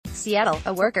Seattle.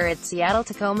 A worker at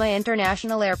Seattle-Tacoma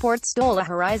International Airport stole a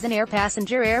Horizon Air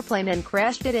passenger airplane and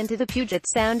crashed it into the Puget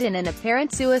Sound in an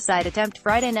apparent suicide attempt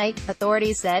Friday night,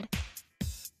 authorities said.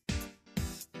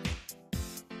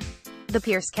 The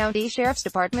Pierce County Sheriff's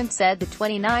Department said the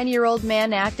 29-year-old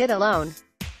man acted alone.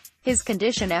 His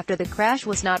condition after the crash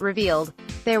was not revealed.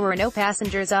 There were no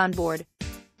passengers on board.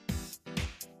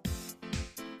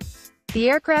 The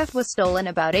aircraft was stolen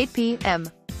about 8 p.m.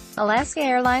 Alaska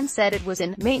Airlines said it was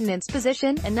in maintenance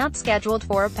position and not scheduled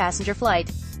for a passenger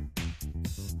flight.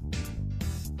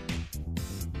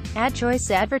 Ad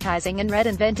Choice Advertising and Red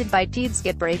invented by Teeds.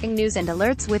 Get breaking news and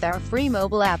alerts with our free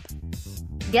mobile app.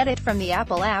 Get it from the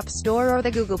Apple App Store or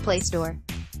the Google Play Store.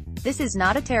 This is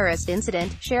not a terrorist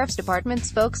incident, Sheriff's Department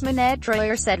spokesman Ed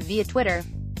Troyer said via Twitter.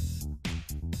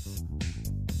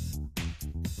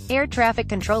 Air traffic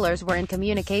controllers were in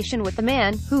communication with the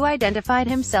man, who identified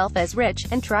himself as Rich,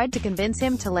 and tried to convince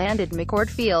him to land at McCord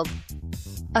Field.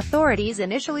 Authorities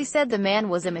initially said the man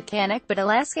was a mechanic, but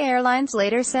Alaska Airlines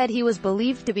later said he was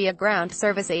believed to be a ground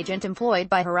service agent employed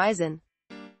by Horizon.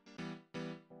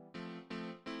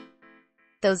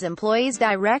 Those employees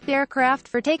direct aircraft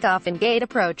for takeoff and gate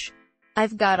approach.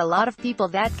 I've got a lot of people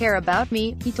that care about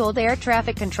me, he told air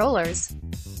traffic controllers.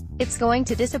 It's going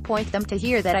to disappoint them to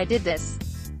hear that I did this.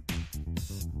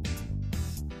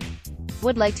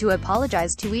 Would like to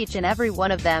apologize to each and every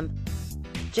one of them.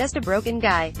 Just a broken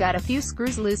guy, got a few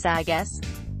screws loose I guess.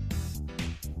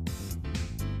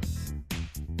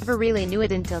 Never really knew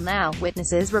it until now.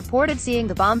 Witnesses reported seeing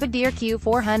the Bombardier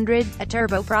Q400, a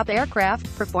turboprop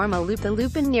aircraft, perform a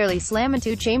loop-the-loop and nearly slam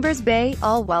into Chambers Bay,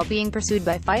 all while being pursued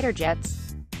by fighter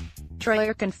jets.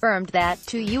 Troyer confirmed that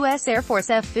 2 U.S. Air Force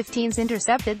F-15s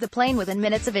intercepted the plane within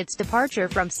minutes of its departure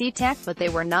from SeaTac, but they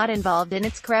were not involved in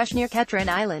its crash near Ketron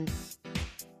Island.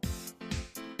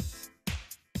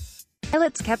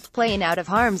 Pilots kept plane out of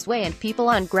harm's way and people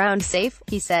on ground safe,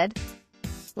 he said.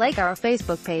 Like our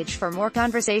Facebook page for more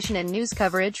conversation and news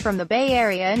coverage from the Bay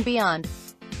Area and beyond.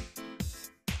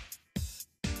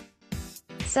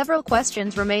 Several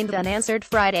questions remained unanswered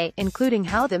Friday, including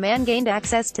how the man gained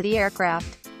access to the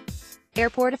aircraft.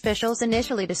 Airport officials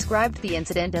initially described the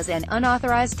incident as an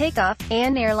unauthorized takeoff.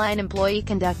 An airline employee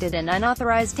conducted an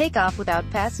unauthorized takeoff without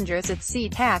passengers at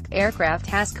SeaTac. Aircraft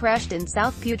has crashed in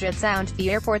South Puget Sound,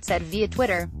 the airport said via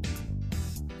Twitter.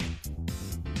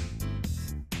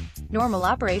 Normal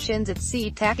operations at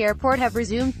SeaTac Airport have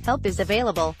resumed. Help is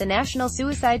available. The National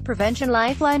Suicide Prevention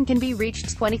Lifeline can be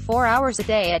reached 24 hours a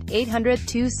day at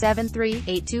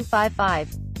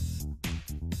 800-273-8255.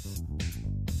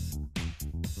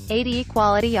 80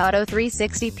 Quality Auto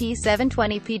 360p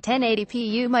 720p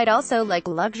 1080p. You might also like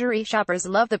luxury. Shoppers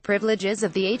love the privileges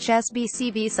of the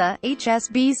HSBC Visa.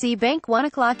 HSBC Bank 1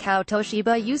 o'clock. How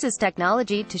Toshiba uses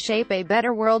technology to shape a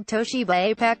better world.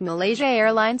 Toshiba APAC Malaysia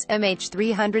Airlines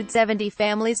MH370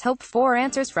 families hope for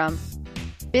answers from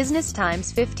Business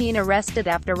Times. 15 arrested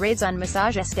after raids on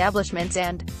massage establishments.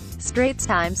 And Straits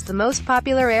Times, the most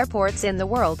popular airports in the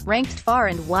world, ranked far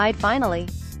and wide. Finally,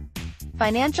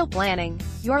 financial planning.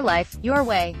 Your life, your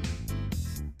way.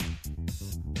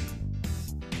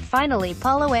 Finally,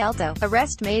 Palo Alto.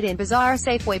 Arrest made in bizarre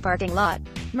Safeway parking lot.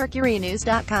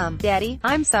 MercuryNews.com. Daddy,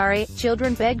 I'm sorry.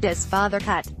 Children begged as father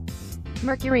cut.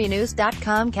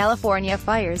 MercuryNews.com. California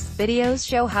fires. Videos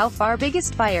show how far.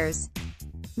 Biggest fires.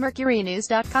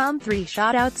 MercuryNews.com. 3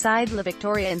 shot outside La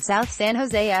Victoria in South San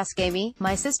Jose. Ask Amy,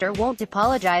 my sister won't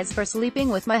apologize for sleeping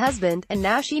with my husband, and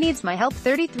now she needs my help.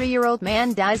 33-year-old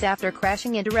man dies after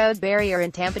crashing into road barrier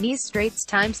in Tampines. Straits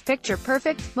Times. Picture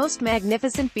perfect, most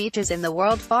magnificent beaches in the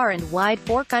world, far and wide.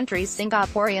 4 countries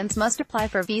Singaporeans must apply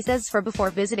for visas for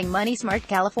before visiting. Money Smart.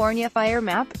 California fire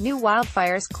map. New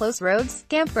wildfires, close roads,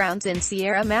 campgrounds in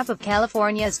Sierra. Map of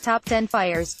California's top 10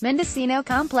 fires. Mendocino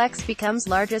complex becomes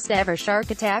largest ever shark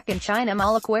attack in China.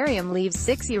 Mall aquarium leaves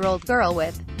 6-year-old girl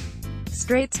with.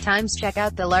 Straits Times. Check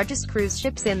out the largest cruise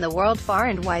ships in the world, far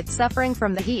and wide, suffering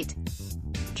from the heat.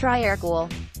 Try Aircool.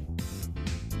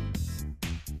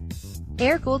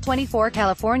 Aircool 24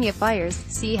 California fires.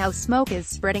 See how smoke is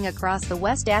spreading across the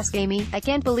West. Ask Amy, I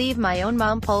can't believe my own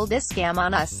mom pulled this scam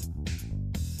on us.